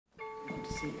wonderful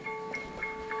to see you.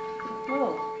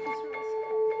 Oh.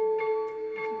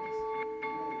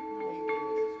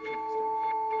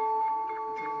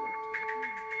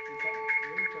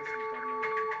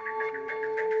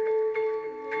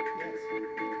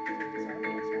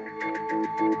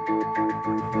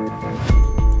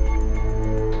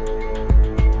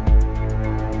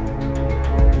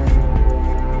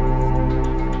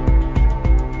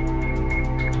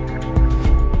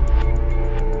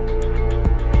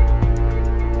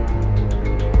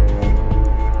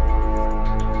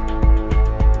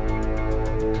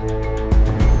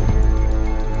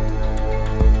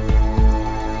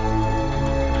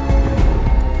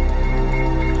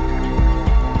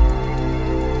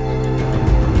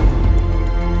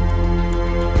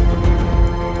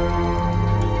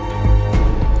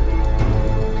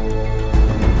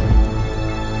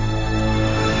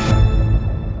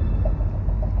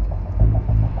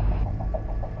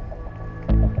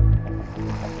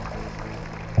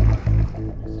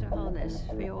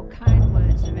 For your kind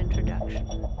words of introduction.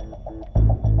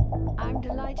 I'm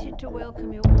delighted to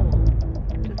welcome you all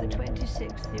to the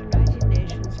 26th United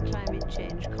Nations Climate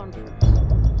Change Conference.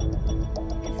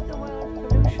 If the world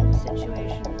pollution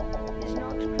situation is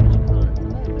not critical at the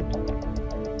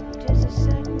moment, it is as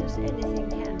certain as anything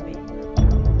can